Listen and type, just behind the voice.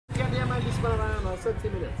30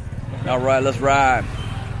 minutes. All right, let's ride.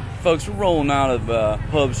 Folks, we're rolling out of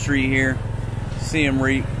Pub Street here, Siem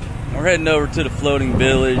Reap. We're heading over to the floating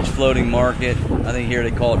village, floating market. I think here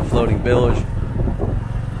they call it the floating village.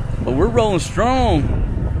 But we're rolling strong.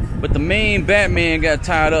 But the main Batman got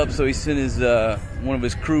tied up, so he sent his one of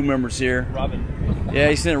his crew members here. Robin. Yeah,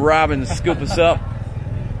 he sent Robin to scoop us up.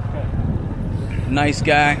 Nice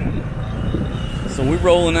guy. So we're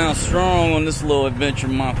rolling out strong on this little adventure,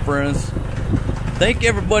 my friends. Thank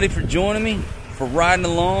everybody for joining me, for riding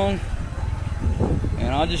along. And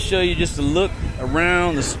I'll just show you just a look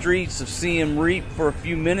around the streets of Siem Reap for a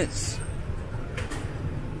few minutes.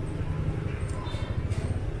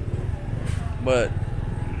 But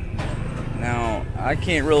now I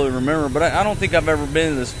can't really remember, but I don't think I've ever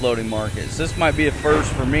been to this floating market. So this might be a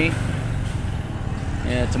first for me.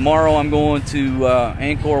 And tomorrow I'm going to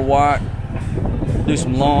Angkor Wat, do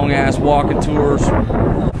some long ass walking tours.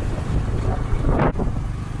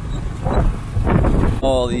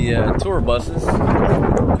 All the tour buses. So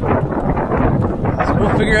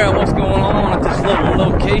we'll figure out what's going on at this little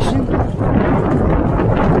location.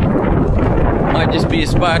 Might just be a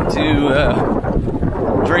spot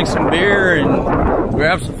to drink some beer and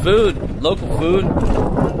grab some food, local food.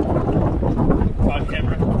 On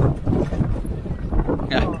camera.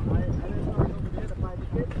 Yeah.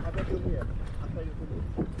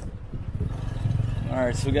 All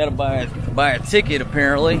right, so we got to buy a ticket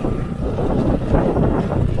apparently.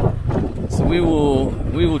 So we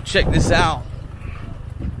will check this out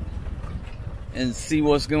and see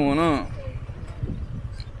what's going on.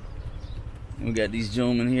 We got these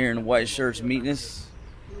gentlemen here in the white shirts meeting us.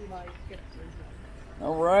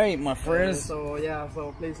 All right, my friends. So yeah,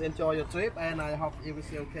 so please enjoy your trip, and I hope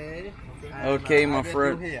everything okay. Okay, my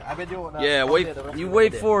friend. Yeah,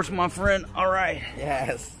 wait for us, my friend. All right.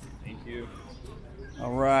 Yes. Thank you.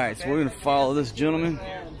 All right, so we're gonna follow this gentleman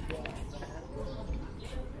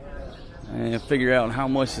and figure out how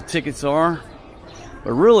much the tickets are.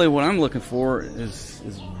 But really, what I'm looking for is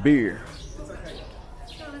beer.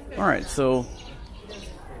 All right, so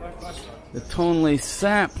the Tonle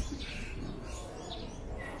Sap.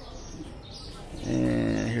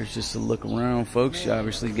 And here's just a look around, folks. You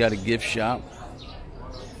obviously got a gift shop.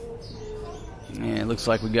 And it looks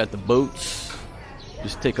like we got the boats.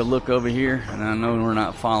 Just take a look over here. And I know we're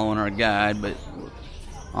not following our guide, but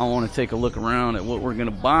I want to take a look around at what we're going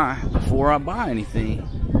to buy before I buy anything.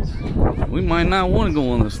 We might not want to go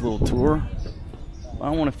on this little tour. But I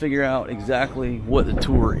want to figure out exactly what the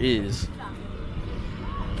tour is.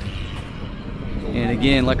 And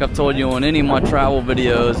again, like I've told you on any of my travel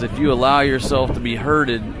videos, if you allow yourself to be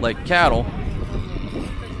herded like cattle,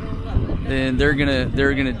 then they're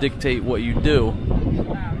gonna dictate what you do.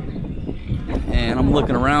 And I'm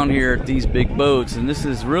looking around here at these big boats, and this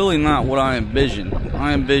is really not what I envision.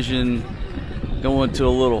 I envision going to a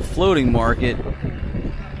little floating market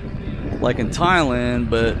like in Thailand,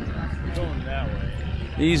 but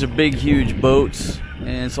these are big, huge boats.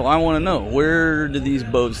 And so I want to know, where do these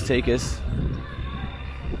boats take us?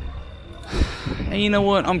 And you know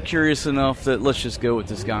what? I'm curious enough that let's just go with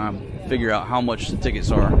this guy and figure out how much the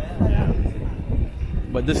tickets are.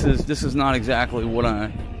 But this is not exactly what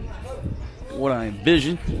I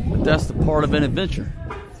envisioned, but that's the part of an adventure.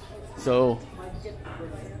 So,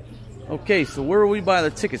 okay, so where will we buy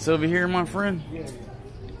the tickets? Over here, my friend?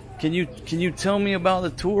 Can you tell me about the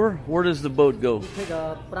tour? Where does the boat go? We take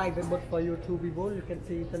a private boat for you, 2 people. You can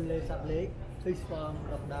see Tonle Sap Lake, fish farm,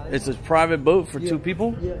 crocodile. It's a private boat for 2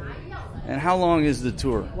 people? Yeah. And how long is the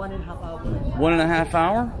tour? 1.5 hours. 1.5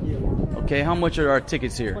 hour? Yeah. Okay, how much are our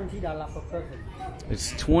tickets here? $20 per person.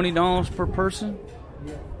 It's $20 per person?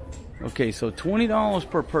 Yeah. Okay, so $20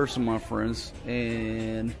 per person, my friends.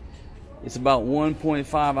 And it's about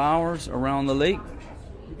 1.5 hours around the lake.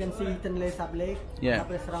 You can see Tonle Sap Lake. Yeah.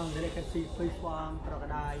 Around there you can see fish farm,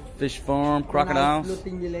 crocodile. Fish farm, crocodiles.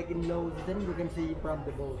 Floating the lake in low, then you can see from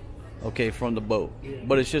the boat. Okay, from the boat. Yeah.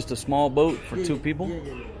 But it's just a small boat for 2 people?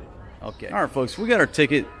 Yeah. Okay. All right, folks, we got our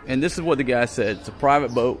ticket, and this is what the guy said. It's a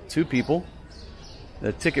private boat, 2 people.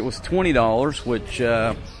 The ticket was $20, which,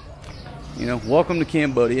 you know, welcome to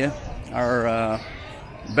Cambodia. Our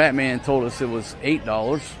Batman told us it was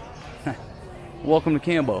 $8. Welcome to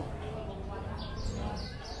Cambo.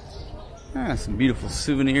 Some beautiful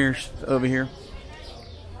souvenirs over here.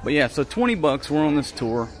 But yeah, so 20 bucks, we're on this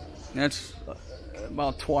tour. That's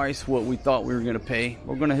about twice what we thought we were going to pay.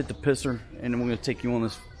 We're going to hit the pisser, and then we're going to take you on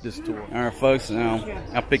this tour. All right, folks, now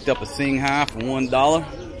I picked up a Shanghai for $1.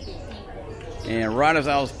 And right as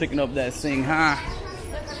I was picking up that Shanghai,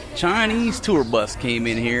 Chinese tour bus came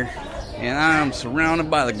in here. And I'm surrounded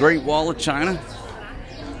by the Great Wall of China.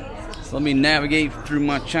 So let me navigate through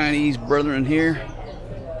my Chinese brethren here.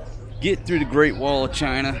 Get through the Great Wall of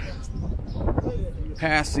China.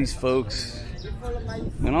 Past these folks.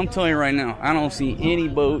 And I'm telling you right now, I don't see any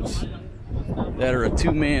boats that are a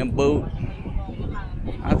two-man boat.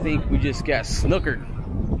 I think we just got snookered.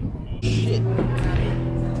 Shit.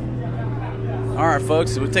 Alright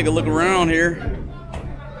folks, so we'll take a look around here.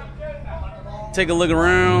 Take a look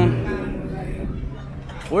around.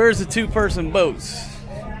 Where's the two-person boats?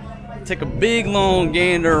 Take a big long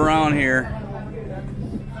gander around here.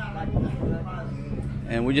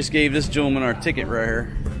 And we just gave this gentleman our ticket right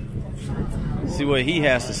here. See what he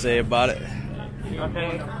has to say about it.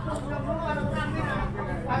 Okay.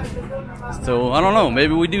 So I don't know,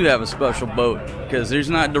 maybe we do have a special boat because he's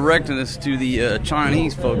not directing us to the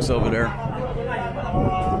Chinese folks over there.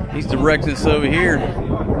 He's directing us over here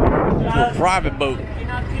to a private boat.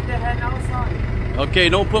 Okay,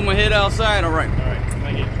 don't put my head outside. All right.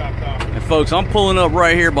 I get chopped off. And folks, I'm pulling up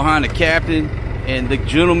right here behind the captain, and the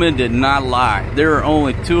gentleman did not lie. There are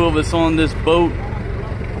only 2 of us on this boat,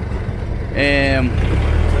 and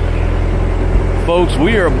folks,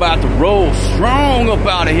 we are about to roll strong up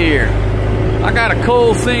out of here. I got a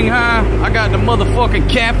cold thing high. I got the motherfucking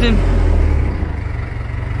captain.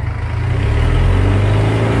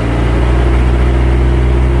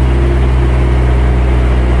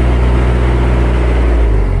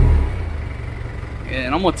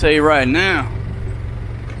 And I'm gonna tell you right now,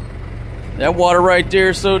 that water right there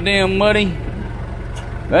is so damn muddy.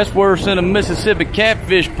 That's worse than a Mississippi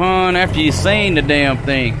catfish pond after you seine the damn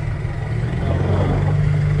thing.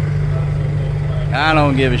 I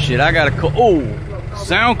don't give a shit. I got a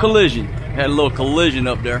sound collision. Had a little collision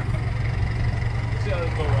up there. See how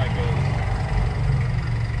this boat ride goes.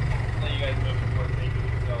 Let you guys move before they do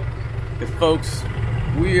themselves. And folks,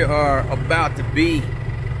 we are about to be.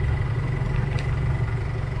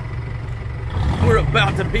 We're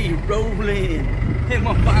about to be rolling in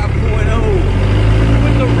my 5.0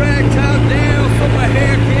 with the rag top down so my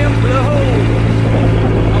hair can blow.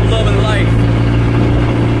 I'm loving life.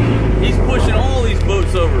 He's pushing all these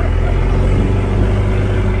boats over.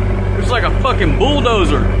 It's like a fucking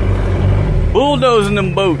bulldozer. Bulldozing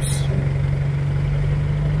them boats.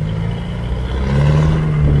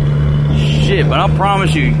 Shit, but I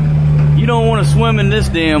promise you, you don't want to swim in this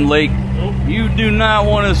damn lake. You do not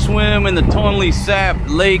want to swim in the Tonle Sap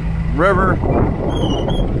Lake River.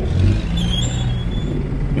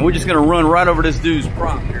 And we're just going to run right over this dude's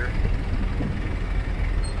prop here.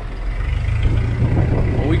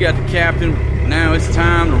 Well, we got the captain. Now it's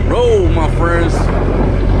time to roll, my friends.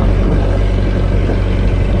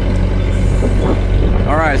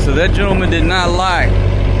 Alright, so that gentleman did not lie.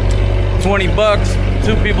 20 bucks,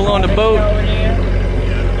 2 people on the boat.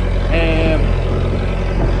 And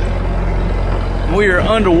we are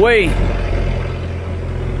underway.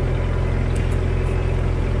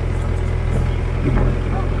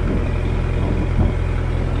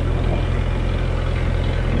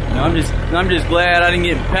 I'm just glad I didn't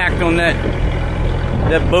get packed on that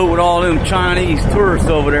boat with all them Chinese tourists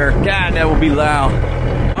over there. God, that would be loud.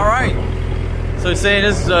 All right. So it's saying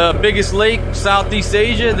this is the biggest lake, Southeast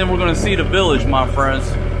Asia. Then we're going to see the village, my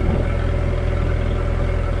friends.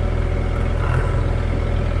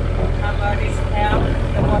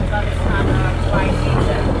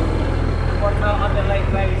 On the lake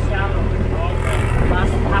very shallow.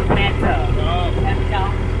 Last half meter.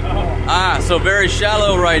 Ah, so very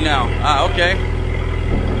shallow right now. Ah, okay.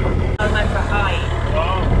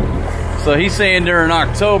 So he's saying during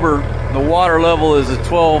October, the water level is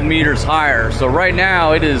 12 meters higher. So right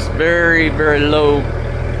now it is very, very low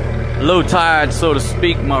tide, so to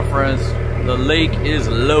speak, my friends. The lake is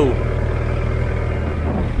low.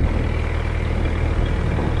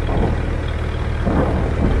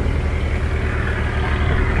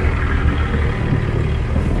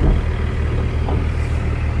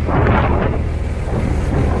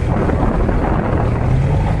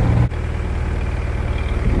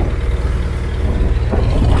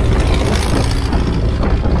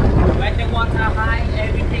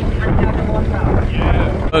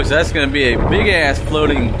 Folks, that's going to be a big ass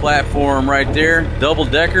floating platform right there, double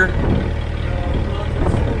decker.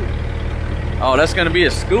 Oh, that's going to be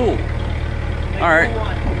a school. All right,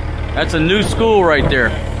 that's a new school right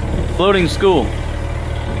there, floating school.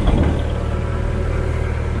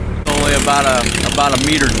 Only about a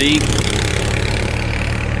meter deep.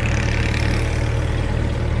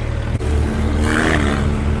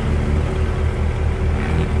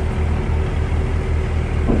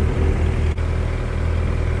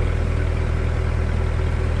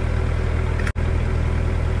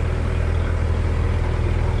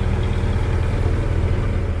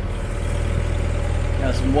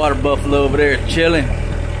 some water buffalo over there chilling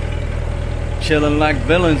like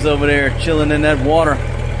villains over there, chilling in that water.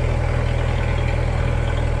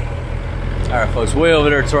 All right, folks, way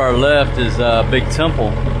over there to our left is a big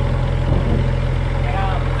temple.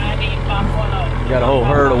 Got a whole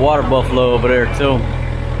herd of water buffalo over there too.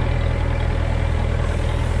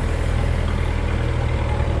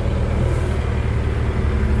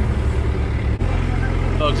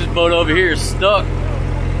 Folks, this boat over here is stuck.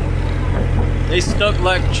 They stuck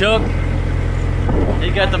like Chuck.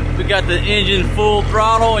 We got the engine full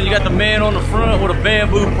throttle, and you got the man on the front with a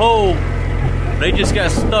bamboo pole. They just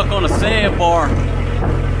got stuck on a sandbar.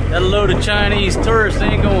 That load of Chinese tourists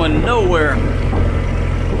ain't going nowhere.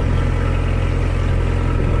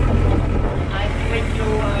 I think you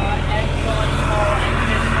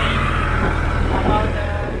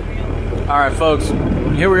All right, folks,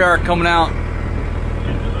 here we are coming out.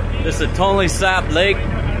 This is Tonle Sap Lake,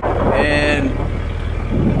 and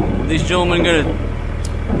these gentlemen are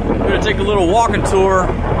gonna take a little walking tour,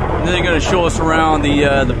 and then they're gonna show us around the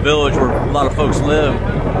village where a lot of folks live.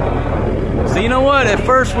 So you know what? At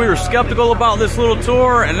first we were skeptical about this little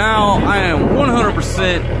tour, and now I am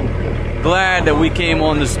 100% glad that we came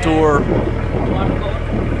on this tour.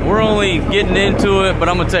 We're only getting into it, but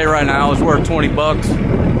I'm gonna tell you right now, it's worth 20 bucks.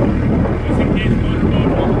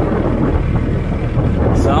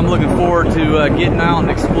 So I'm looking forward to getting out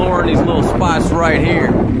and exploring these little spots right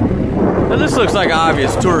here. Now this looks like an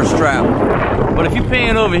obvious tourist trap, but if you're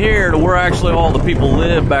paying over here to where actually all the people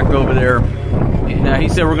live back over there, now he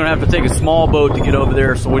said we're gonna have to take a small boat to get over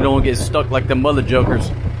there so we don't get stuck like them other jokers.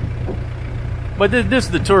 But this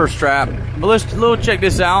is the tourist trap. But let's check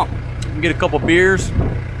this out. Get a couple beers,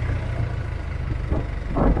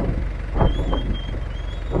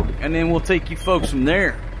 and then we'll take you folks from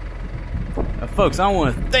there. Now, folks, I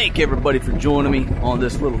want to thank everybody for joining me on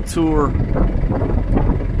this little tour.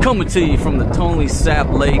 Coming to you from the Tonle Sap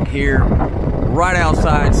Lake here, right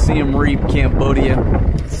outside Siem Reap,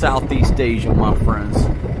 Cambodia, Southeast Asia, my friends.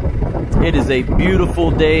 It is a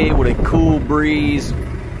beautiful day with a cool breeze.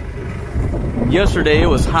 Yesterday it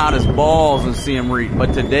was hot as balls in Siem Reap,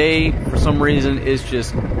 but today, for some reason, it's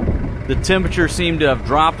just the temperature seemed to have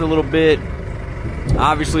dropped a little bit.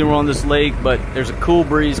 Obviously we're on this lake, but there's a cool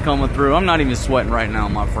breeze coming through. I'm not even sweating right now,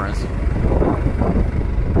 my friends.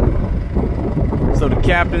 So the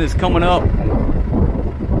captain is coming up.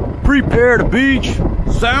 Prepare to beach.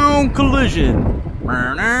 Sound collision.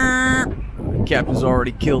 The captain's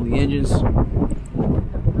already killed the engines.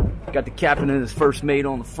 Got the captain and his first mate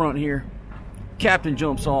on the front here. Captain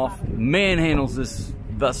jumps off, manhandles this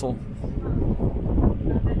vessel.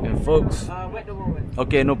 And folks,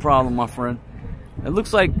 okay, no problem, my friend. It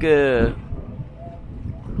looks like, I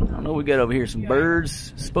don't know, we got over here some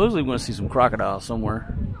birds. Supposedly we're going to see some crocodiles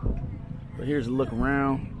somewhere. But here's a look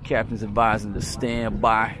around. Captain's advising to stand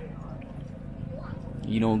by.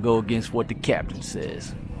 You don't go against what the captain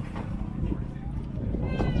says.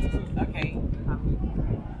 Okay.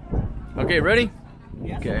 Okay, ready?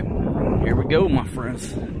 Yes. Okay, here we go, my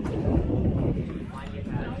friends.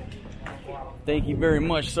 Thank you very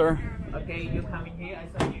much, sir. Okay, you come in here.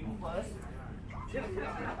 I saw you first.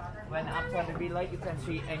 When after the village, you can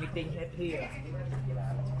see anything here.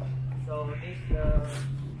 So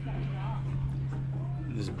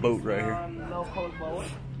This boat right here. Local boat.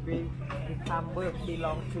 We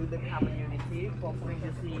belong to the community for free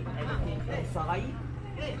to see anything inside.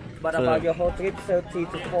 But So- about your whole trip, 30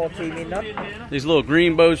 to 40 minutes. These little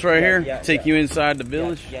green boats right here yeah, take you inside the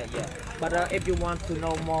village. Yeah. But if you want to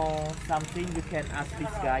know more something, you can ask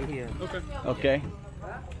this guy here. Okay.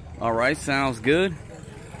 All right, sounds good.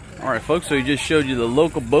 All right, folks, so he just showed you the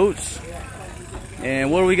local boats.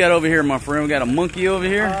 And what do we got over here, my friend? We got a monkey over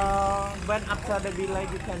here. When after the village,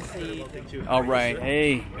 you can see. All right.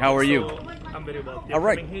 Hey, how are you? I'm very well. All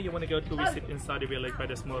right. Coming here, you want to go to visit inside the village by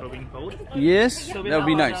the small rowing boat. Yes, So that would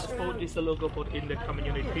be nice. That boat is a local boat in the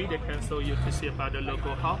community. They can show you to see about the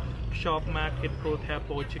local shop, market, hotel,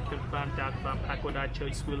 boat, chicken farm, duck farm, pagoda,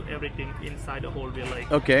 church, school, everything inside the whole village.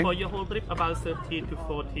 Okay. For your whole trip, about 30 to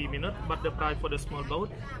 40 minutes, but the price for the small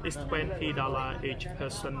boat is $20 each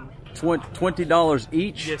person. $20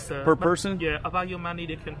 each Yes, sir. per But, person? yeah, about your money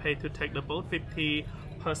they can pay to take the boat. 50%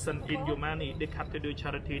 in your money they have to do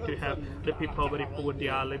charity to help the people very poor they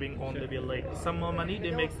are living on the village. Some more money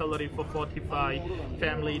they make salary for 45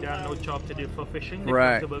 family that have no job to do for fishing. They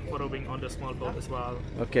Right. have to work for rowing on the small boat as well.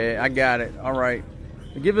 Okay, I got it. All right.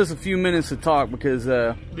 Give us a few minutes to talk because,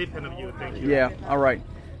 Depend on you. Thank you. yeah, all right.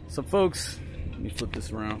 So, folks, let me flip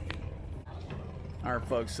this around. All right,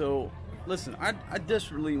 folks. So, listen, I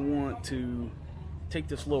desperately want to take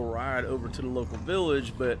this little ride over to the local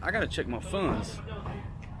village, but I got to check my funds.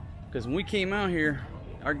 Because when we came out here,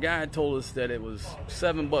 our guide told us that it was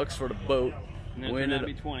 $7 for the boat. And it turned out to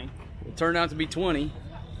be 20. It turned out to be 20,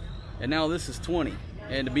 and now this is 20.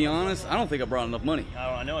 And to be honest, I don't think I brought enough money.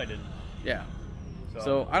 I know I didn't. Yeah.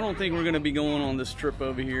 So I don't think we're going to be going on this trip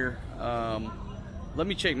over here. Let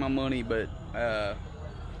me check my money, but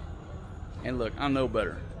and look, I know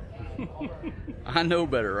better. I know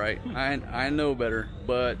better, right? I know better,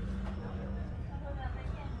 but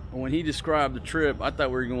when he described the trip, I thought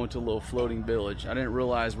we were going to a little floating village. I didn't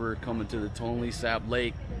realize we were coming to the Tonle Sap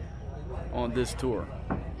Lake on this tour.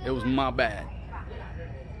 It was my bad.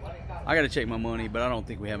 I got to check my money, but I don't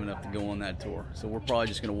think we have enough to go on that tour. So we're probably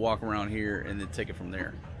just going to walk around here and then take it from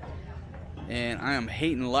there. And I am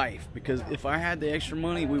hating life, because if I had the extra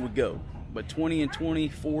money, we would go. But 20 and 20,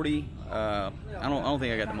 40, I don't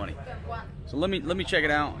think I got the money. So let me check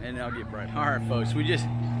it out, and I'll get bribe. All right, folks, we just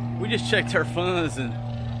checked our funds, and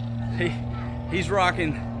he's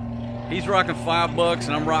rocking $5,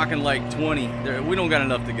 and I'm rocking like 20. We don't got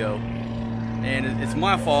enough to go, and it's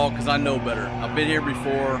my fault because I know better. I've been here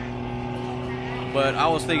before, but I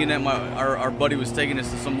was thinking that our buddy was taking us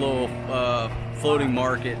to some little floating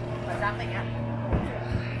market.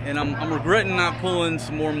 And I'm regretting not pulling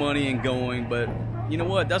some more money and going, but you know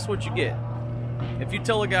what? That's what you get. If you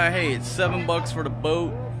tell a guy, hey, it's $7 for the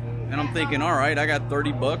boat, and I'm thinking, all right, I got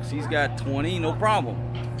 $30, he's got 20, no problem.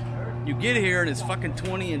 You get here and it's fucking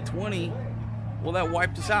 20 and 20, well, that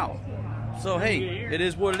wiped us out. So hey, it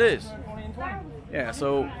is what it is. Yeah,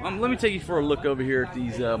 so let me take you for a look over here at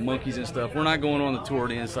these monkeys and stuff. We're not going on the tour of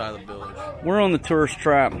the inside of the village. We're on the tourist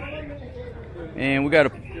trap, and we got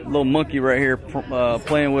a little monkey right here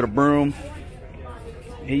playing with a broom.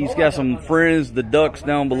 He's got some friends, the ducks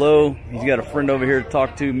down below. He's got a friend over here to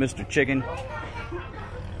talk to, Mr. Chicken.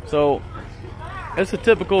 So it's a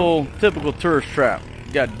typical tourist trap.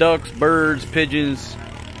 You got ducks, birds, pigeons,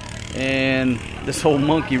 and this whole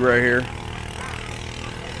monkey right here.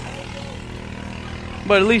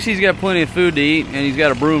 But at least he's got plenty of food to eat, and he's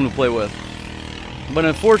got a broom to play with. But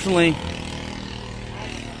unfortunately,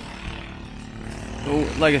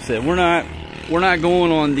 like I said, we're not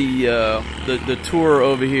going on the tour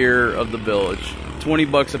over here of the village.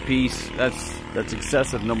 $20 a piece. That's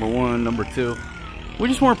excessive. Number one. Number two, we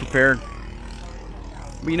just weren't prepared.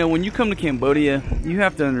 But you know, when you come to Cambodia, you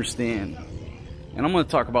have to understand, and I'm going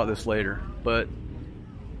to talk about this later, but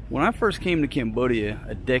when I first came to Cambodia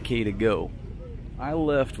a decade ago, I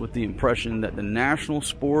left with the impression that the national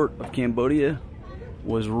sport of Cambodia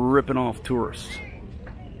was ripping off tourists.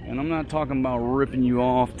 And I'm not talking about ripping you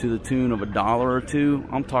off to the tune of $1 or $2.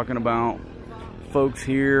 I'm talking about folks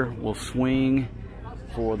here will swing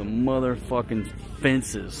for the motherfucking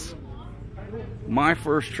fences. My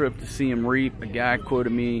first trip to Siem Reap, a guy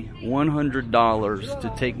quoted me $100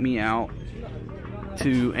 to take me out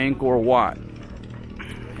to Angkor Wat.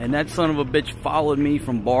 And that son of a bitch followed me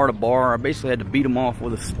from bar to bar. I basically had to beat him off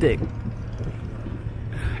with a stick.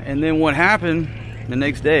 And then what happened, the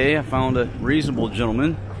next day I found a reasonable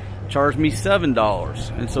gentleman, charged me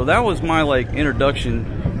 $7. And so that was my introduction.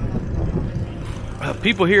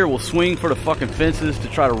 People here will swing for the fucking fences to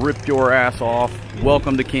try to rip your ass off.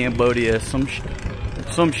 Welcome to Cambodia. Some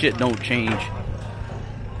shit don't change.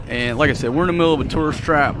 And like I said, we're in the middle of a tourist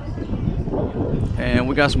trap, and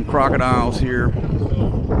we got some crocodiles here.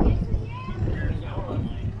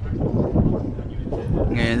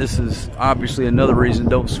 And this is obviously another reason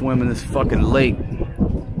don't swim in this fucking lake,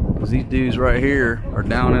 because these dudes right here are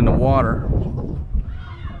down in the water.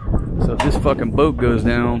 So if this fucking boat goes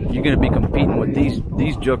down, you're gonna be competing with these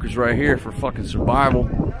jokers right here for fucking survival.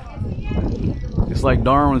 It's like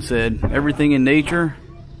Darwin said, everything in nature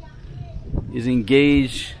is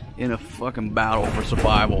engaged in a fucking battle for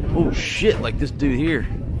survival. Oh shit, like this dude here.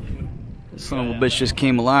 This son of a bitch just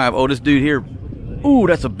came alive. Oh, this dude here. Ooh,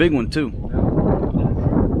 that's a big one too.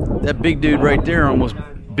 That big dude right there almost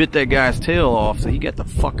bit that guy's tail off, so he got the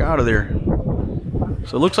fuck out of there.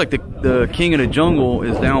 So it looks like the king of the jungle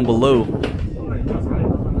is down below.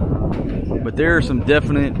 But there are some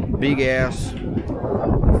definite big ass...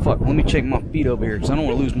 Fuck, let me check my feet over here, because I don't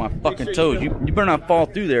want to lose my fucking toes. You better not fall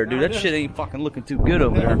through there, dude. That shit ain't fucking looking too good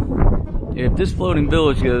over there. If this floating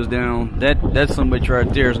village goes down, that some bitch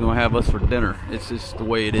right there is going to have us for dinner. It's just the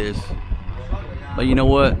way it is. But you know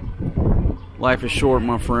what? Life is short,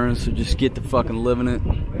 my friends, so just get to fucking living it.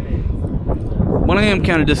 But I am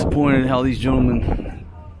kind of disappointed how these gentlemen...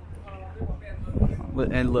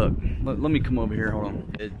 And look, let me come over here, hold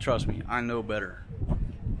on. Trust me, I know better.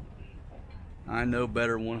 I know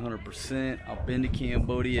better 100%. I've been to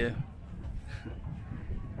Cambodia.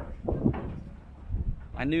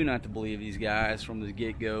 I knew not to believe these guys from the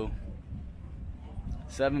get-go.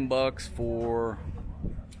 $7 for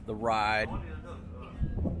the ride.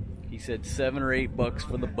 He said $7 or $8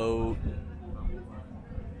 for the boat.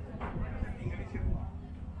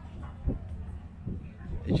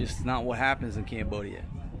 It's just not what happens in Cambodia.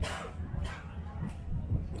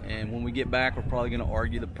 And when we get back, we're probably going to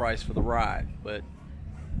argue the price for the ride. But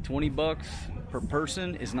 $20 per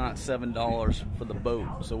person is not $7 for the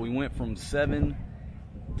boat. So we went from 7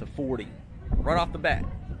 to 40 right off the bat.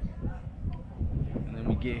 And then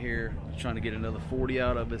we get here trying to get another 40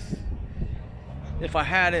 out of us. If I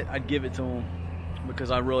had it, I'd give it to him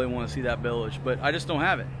because I really want to see that village. But I just don't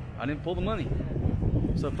have it. I didn't pull the money.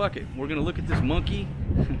 So fuck it. We're going to look at this monkey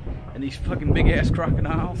and these fucking big ass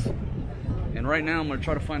crocodiles. And right now I'm going to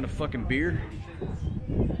try to find a fucking beer.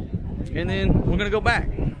 And then we're going to go back.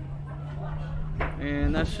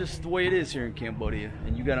 And that's just the way it is here in Cambodia.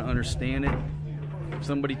 And you got to understand it. If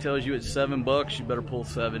somebody tells you it's $7, you better pull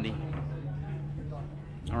 70.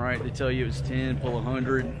 Alright, they tell you it's 10, pull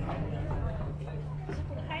 100.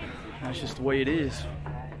 That's just the way it is.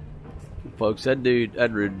 Folks, that dude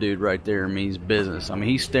right there means business. I mean,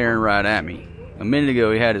 he's staring right at me. A minute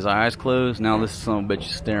ago he had his eyes closed. Now this son of a bitch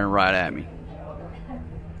is staring right at me.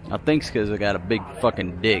 I think it's because I got a big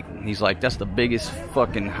fucking dick. He's like, that's the biggest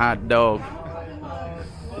fucking hot dog.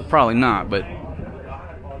 Probably not, but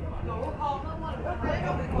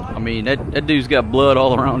I mean, that dude's got blood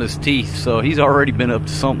all around his teeth, so he's already been up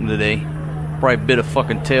to something today. Probably bit a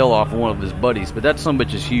fucking tail off of one of his buddies, but that son of a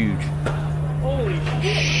bitch is huge. Holy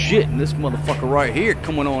shit, and this motherfucker right here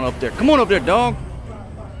coming on up there. Come on up there, dog.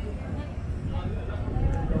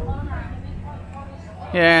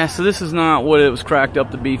 Yeah, so this is not what it was cracked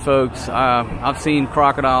up to be, folks. I've seen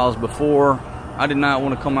crocodiles before. I did not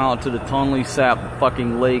want to come out to the Tonle Sap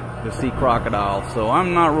fucking lake to see crocodiles, so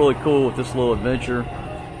I'm not really cool with this little adventure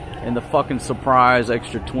and the fucking surprise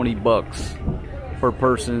extra $20 per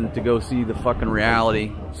person to go see the fucking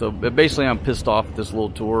reality. So basically I'm pissed off at this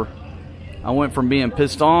little tour. I went from being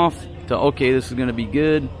pissed off to, okay, this is going to be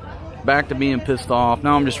good, back to being pissed off.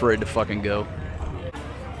 Now I'm just ready to fucking go.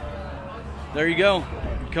 There you go.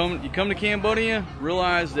 You come to Cambodia,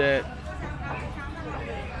 realize that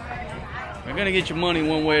you're gonna get your money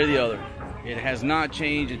one way or the other. It has not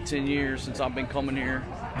changed in 10 years since I've been coming here.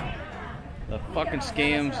 The fucking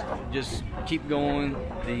scams just keep going.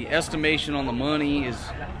 The estimation on the money is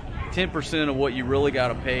 10% of what you really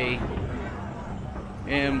gotta pay.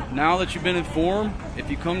 And now that you've been informed, if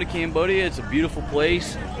you come to Cambodia, it's a beautiful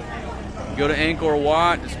place. You go to Angkor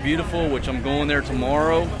Wat, it's beautiful, which I'm going there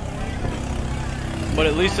tomorrow. But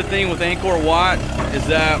at least the thing with Angkor Wat is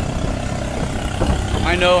that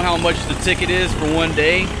I know how much the ticket is for one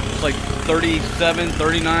day. It's like 37,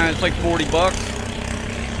 39, it's like $40.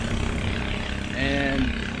 And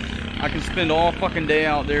I can spend all fucking day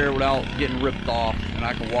out there without getting ripped off, and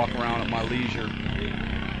I can walk around at my leisure.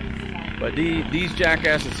 But these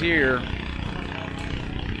jackasses here,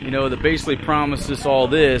 you know, that basically promised us all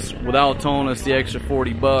this without telling us the extra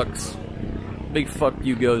 $40. Big fuck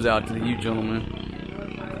you goes out to you gentlemen.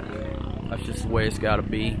 That's just the way it's got to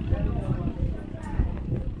be.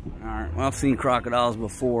 Alright, well, I've seen crocodiles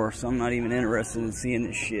before, so I'm not even interested in seeing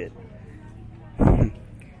this shit.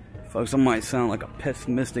 Folks, I might sound like a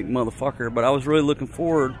pessimistic motherfucker, but I was really looking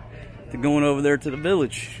forward to going over there to the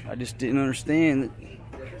village. I just didn't understand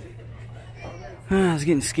that I was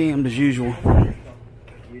getting scammed as usual.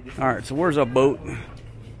 Alright, so where's our boat?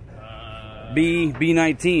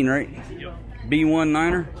 B19, right? Yep.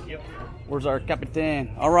 B19er? Yep. Where's our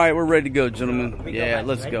Capitan? Alright, we're ready to go, gentlemen. Yeah,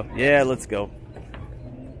 let's go. Yeah, let's go.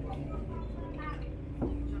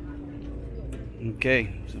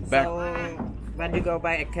 Okay, so back. So when you go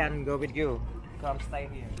back, I can go with you. Come stay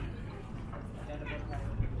here.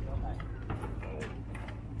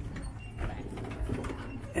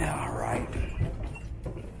 Yeah, all right.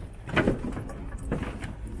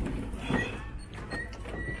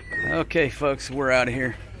 Okay, folks, we're out of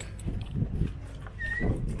here.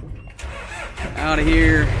 Out of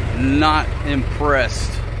here, not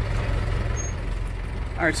impressed.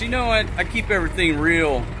 All right, so you know what? I keep everything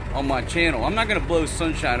real on my channel. I'm not gonna blow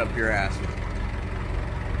sunshine up your ass.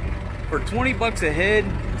 For $20 a head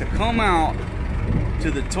to come out to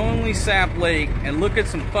the Tonle Sap Lake and look at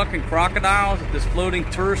some fucking crocodiles at this floating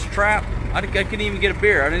tourist trap, I couldn't even get a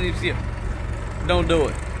beer. I didn't even see it. Don't do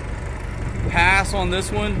it. Pass on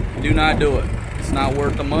this one. Do not do it. It's not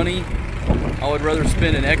worth the money. I would rather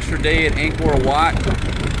spend an extra day at Angkor Wat.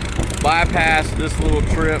 Bypass this little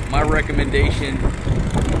trip. My recommendation,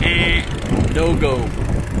 no go.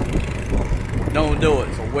 Don't do it.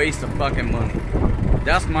 It's a waste of fucking money.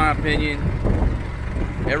 That's my opinion.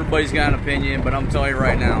 Everybody's got an opinion, but I'm telling you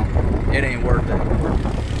right now, it ain't worth it.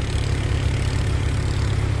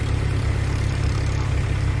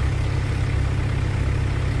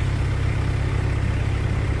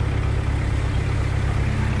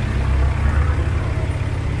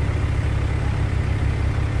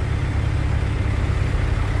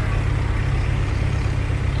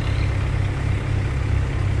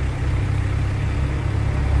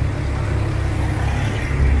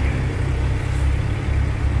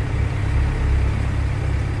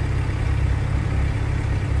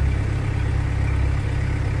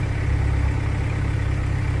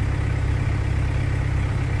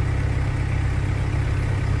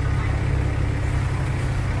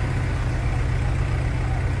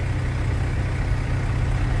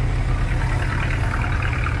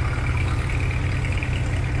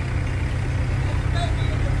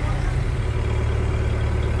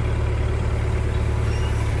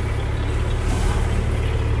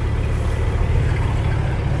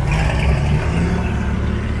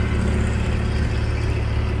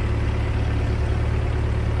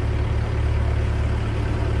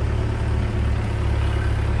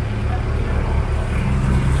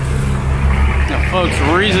 Folks,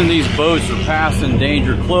 the reason these boats are passing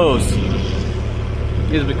danger close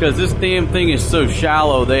is because this damn thing is so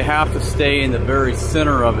shallow, they have to stay in the very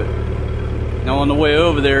center of it. Now on the way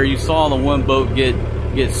over there, you saw the one boat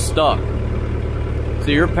get stuck. So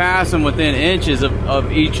you're passing within inches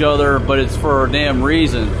of each other, but it's for a damn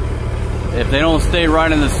reason. If they don't stay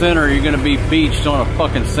right in the center, you're gonna be beached on a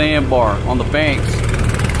fucking sandbar on the banks.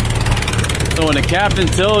 So when the captain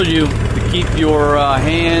tells you to keep your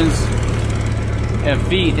hands and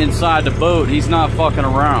feet inside the boat, he's not fucking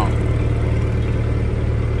around.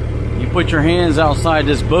 You put your hands outside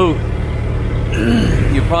this boat,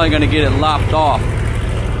 you're probably gonna get it lopped off.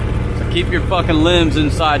 So keep your fucking limbs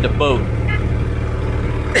inside the boat.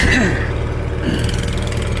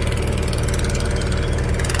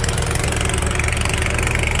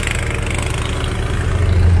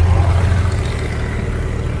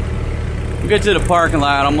 We'll get to the parking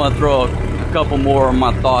lot. I'm gonna throw a couple more of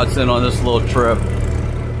my thoughts in on this little trip.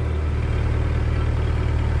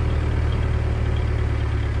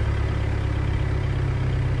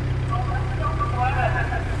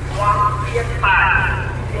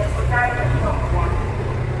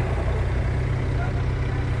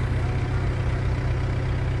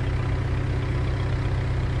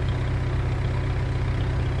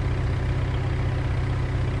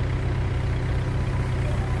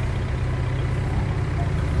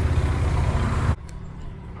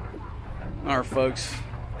 Alright folks,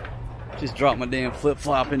 just dropped my damn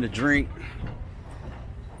flip-flop in the drink.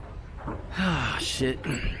 Ah, shit.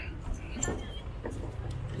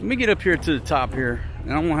 Let me get up here to the top here,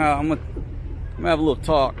 and I'm gonna have a little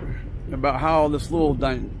talk about how this whole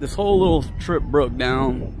little trip broke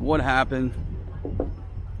down, what happened,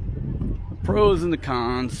 the pros and the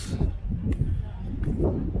cons,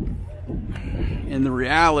 and the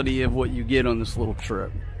reality of what you get on this little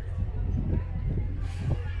trip.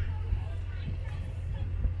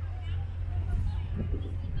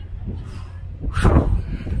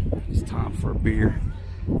 It's time for a beer.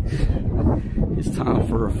 It's time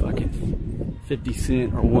for a fucking 50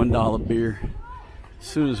 cent or $1 beer as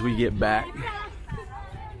soon as we get back.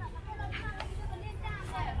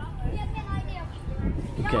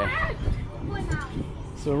 Okay.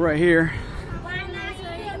 So right here.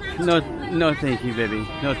 No thank you, baby.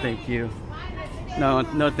 No thank you.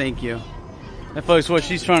 No thank you. And folks, what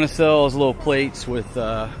she's trying to sell is little plates with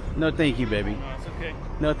no thank you, baby. No, it's okay.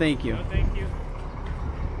 No thank you. No, thank you.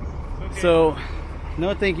 Okay. So,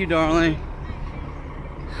 no thank you, darling.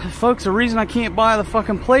 Folks, the reason I can't buy the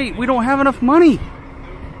fucking plate, we don't have enough money.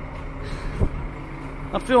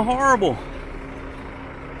 I feel horrible.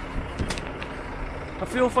 I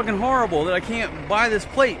feel fucking horrible that I can't buy this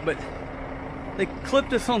plate, but they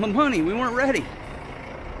clipped us on the money. We weren't ready.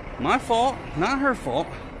 My fault, not her fault.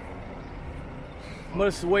 But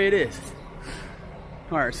it's the way it is.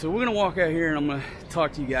 Alright, so we're gonna walk out here and I'm gonna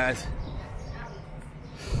talk to you guys.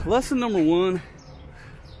 Lesson number one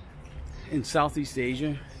in Southeast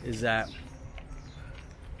Asia is that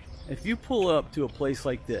if you pull up to a place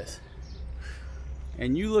like this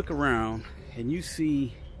and you look around and you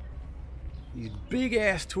see these big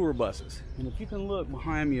ass tour buses, and if you can look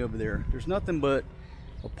behind me over there, there's nothing but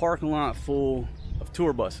a parking lot full of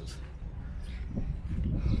tour buses.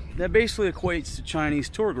 That basically equates to Chinese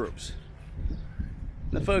tour groups.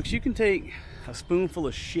 Now folks, you can take a spoonful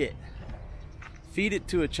of shit, feed it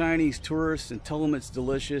to a Chinese tourist and tell them it's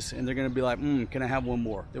delicious, and they're gonna be like, can I have one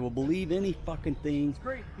more? They will believe any fucking thing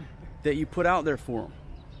that you put out there for them.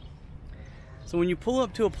 So when you pull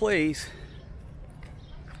up to a place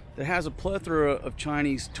that has a plethora of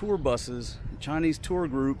Chinese tour buses, Chinese tour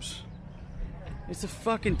groups, it's a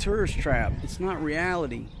fucking tourist trap. It's not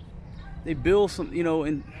reality. They build some, you know,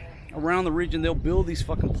 and around the region they'll build these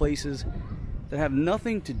fucking places that have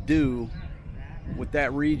nothing to do with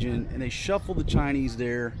that region, and they shuffle the Chinese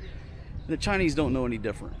there, and the Chinese don't know any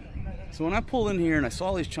different. So when I pulled in here and I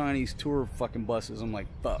saw these Chinese tour fucking buses, I'm like,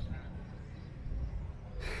 fuck.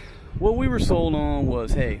 What we were sold on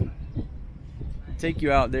was, hey, take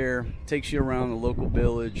you out there, takes you around the local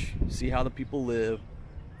village, see how the people live.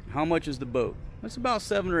 How much is the boat? That's about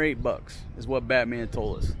 $7 or $8 is what Batman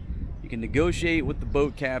told us. You can negotiate with the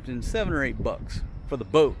boat captain $7 or $8 for the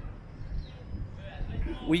boat.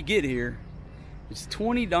 We get here, it's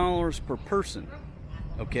 $20 per person,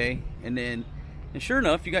 okay? And sure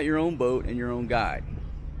enough, you got your own boat and your own guide.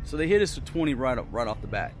 So they hit us with 20 right off the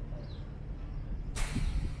bat.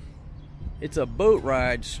 It's a boat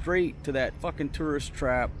ride straight to that fucking tourist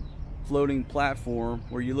trap floating platform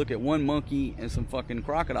where you look at one monkey and some fucking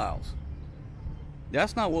crocodiles.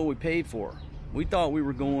 That's not what we paid for. We thought we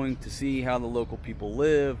were going to see how the local people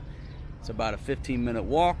live. It's about a 15-minute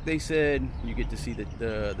walk, they said. You get to see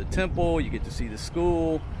the temple, you get to see the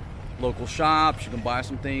school, local shops, you can buy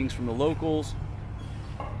some things from the locals.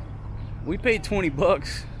 We paid 20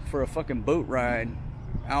 bucks for a fucking boat ride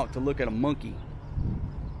out to look at a monkey.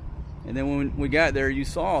 And then when we got there, you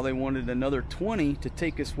saw they wanted another 20 to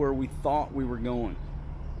take us where we thought we were going.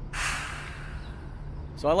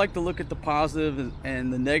 So I like to look at the positive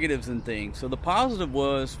and the negatives and things. So the positive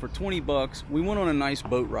was, for 20 bucks, we went on a nice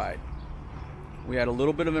boat ride. We had a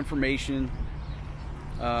little bit of information.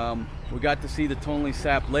 We got to see the Tonle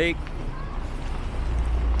Sap Lake.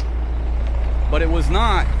 But it was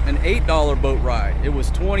not an $8 boat ride. It was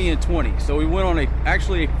 20 and 20. So we went on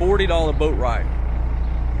actually a $40 boat ride.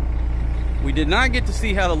 We did not get to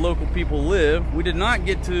see how the local people live. We did not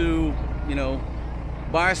get to, you know,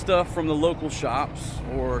 buy stuff from the local shops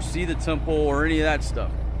or see the temple or any of that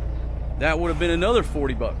stuff. That would have been another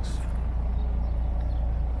 40 bucks.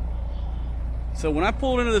 So when I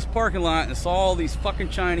pulled into this parking lot and saw all these fucking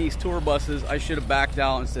Chinese tour buses, I should have backed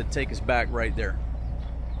out and said, take us back right there.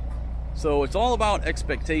 So it's all about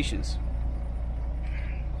expectations.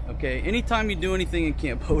 Okay, anytime you do anything in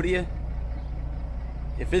Cambodia,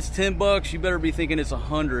 if it's 10 bucks, you better be thinking it's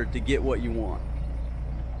 100 to get what you want.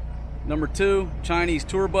 Number two, Chinese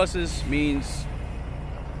tour buses means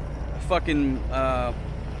fucking,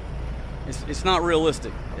 it's not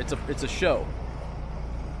realistic. It's a show.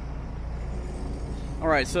 All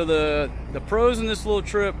right, so the pros in this little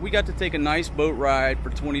trip, we got to take a nice boat ride for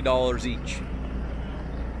 $20 each.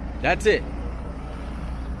 That's it.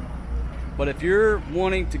 But if you're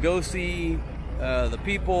wanting to go see the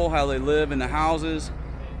people, how they live in the houses,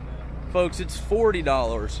 folks, it's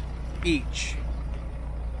 $40 each.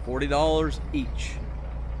 $40 each.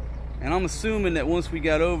 And I'm assuming that once we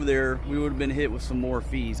got over there, we would have been hit with some more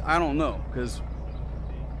fees. I don't know, because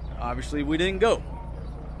obviously we didn't go.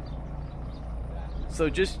 So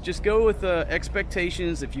just go with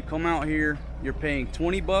expectations. If you come out here, you're paying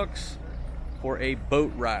 20 bucks for a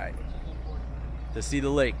boat ride to see the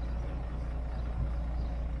lake.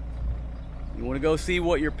 You want to go see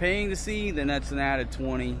what you're paying to see, then that's an added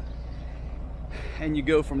 20, and you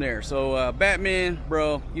go from there. So Batman,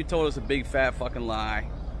 bro, you told us a big fat fucking lie,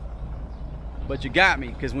 but you got me,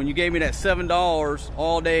 because when you gave me that $7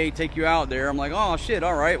 all day, take you out there, I'm like, oh shit,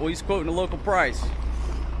 all right, well, he's quoting the local price.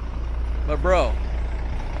 But bro,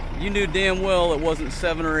 you knew damn well it wasn't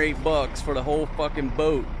 7 or 8 bucks for the whole fucking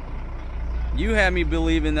boat. You had me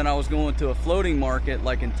believing that I was going to a floating market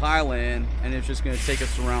like in Thailand, and it's just going to take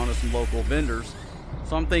us around to some local vendors.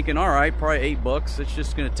 So I'm thinking, all right, probably 8 bucks. It's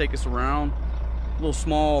just going to take us around, a little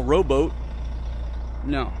small rowboat.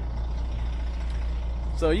 No.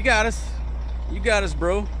 So you got us,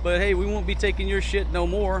 bro. But hey, we won't be taking your shit no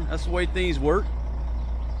more. That's the way things work.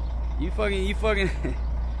 You fucking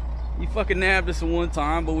nabbed us at one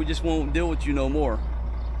time, but we just won't deal with you no more.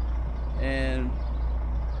 And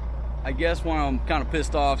I guess why I'm kind of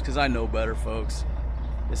pissed off, because I know better, folks.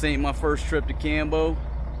 This ain't my first trip to Cambo.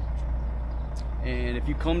 And if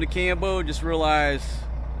you come to Cambo, just realize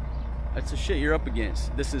that's the shit you're up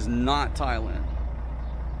against. This is not Thailand.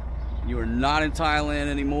 You are not in Thailand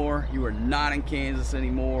anymore. You are not in Kansas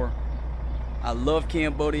anymore. I love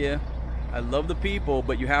Cambodia. I love the people,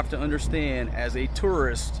 but you have to understand, as a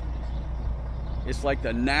tourist, it's like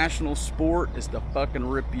the national sport is to fucking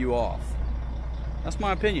rip you off. That's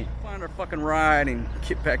my opinion. Find our fucking ride and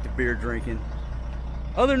get back to beer drinking.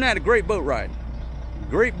 Other than that, a great boat ride.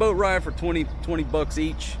 Great boat ride for 20 bucks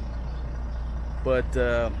each. But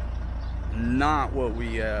not what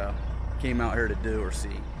we came out here to do or see.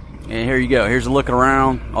 And here you go. Here's a looking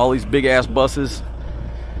around. All these big ass buses.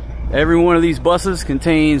 Every one of these buses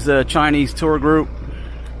contains a Chinese tour group.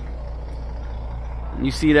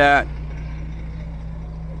 You see that?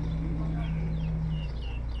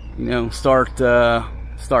 You know, start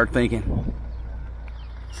thinking.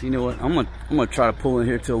 So you know what? I'm gonna try to pull in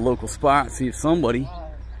here to a local spot, see if somebody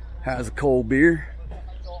has a cold beer.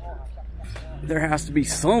 There has to be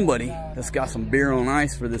somebody that's got some beer on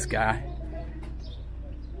ice for this guy.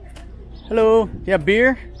 Hello, yeah,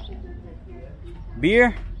 beer?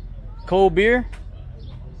 Beer? Cold beer?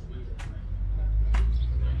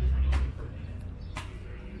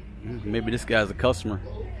 Maybe this guy's a customer.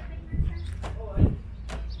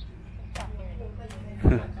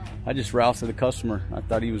 I just rousted a customer. I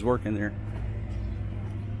thought he was working there.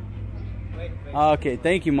 Okay,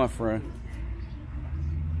 thank you, my friend.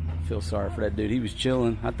 I feel sorry for that dude. He was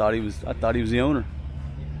chilling. I thought he was the owner.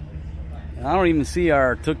 And I don't even see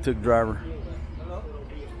our tuk-tuk driver.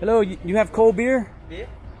 Hello, you have cold beer? Beer?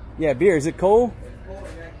 Yeah, beer. Is it cold?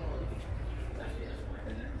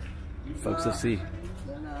 Folks, let's see.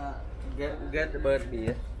 Get the bird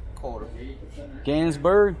beer. Cold.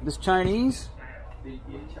 Gansberg, this Chinese?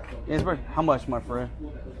 Gansberg, how much, my friend?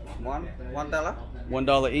 $1.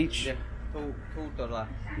 $1 each? Yeah, $2.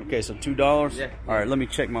 Okay, so $2? Yeah. Alright, let me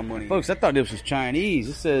check my money. Folks, I thought this was Chinese.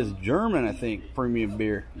 It says German, I think, premium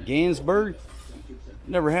beer. Gansberg?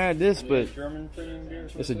 Never had this, but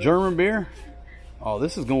it's a German beer? Oh,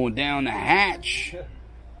 this is going down the hatch.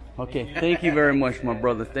 Okay, thank you very much, my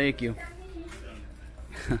brother. Thank you.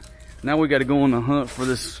 Now we got to go on the hunt for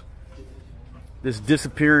this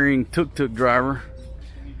disappearing tuk-tuk driver.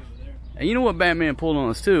 And you know what Batman pulled on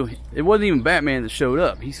us too? It wasn't even Batman that showed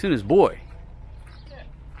up. He sent his boy.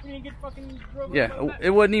 Yeah,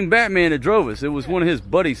 it wasn't even Batman that drove us. It was one of his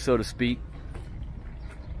buddies, so to speak.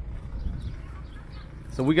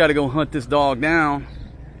 So we got to go hunt this dog down.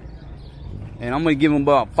 And I'm going to give him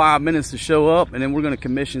about 5 minutes to show up. And then we're going to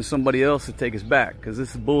commission somebody else to take us back. Because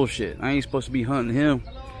this is bullshit. I ain't supposed to be hunting him.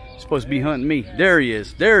 I'm supposed to be hunting me. There he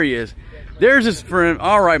is. There he is. There's his friend.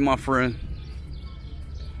 All right, my friend.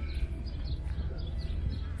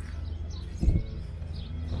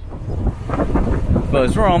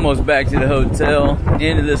 Folks, we're almost back to the hotel.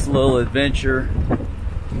 Into this little adventure.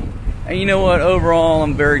 And you know what? Overall,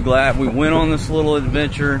 I'm very glad we went on this little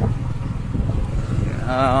adventure.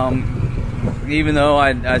 Even though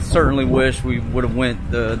I certainly wish we would have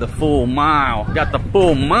went the full mile. Got the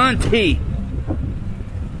full Monty.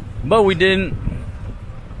 But we didn't.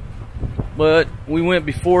 But we went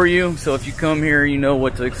before you. So if you come here, you know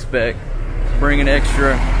what to expect. Bring an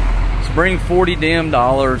extra. Bring $40 damn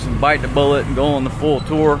and bite the bullet and go on the full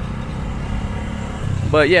tour.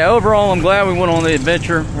 But yeah, overall, I'm glad we went on the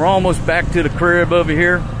adventure. We're almost back to the crib over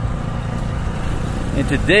here. And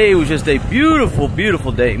today was just a beautiful,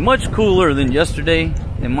 beautiful day. Much cooler than yesterday,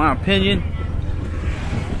 in my opinion.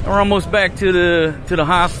 And we're almost back to the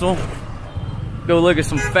hostel. Go look at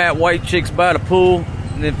some fat white chicks by the pool.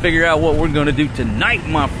 And then figure out what we're going to do tonight,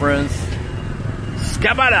 my friends.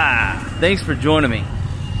 Skabada! Thanks for joining me.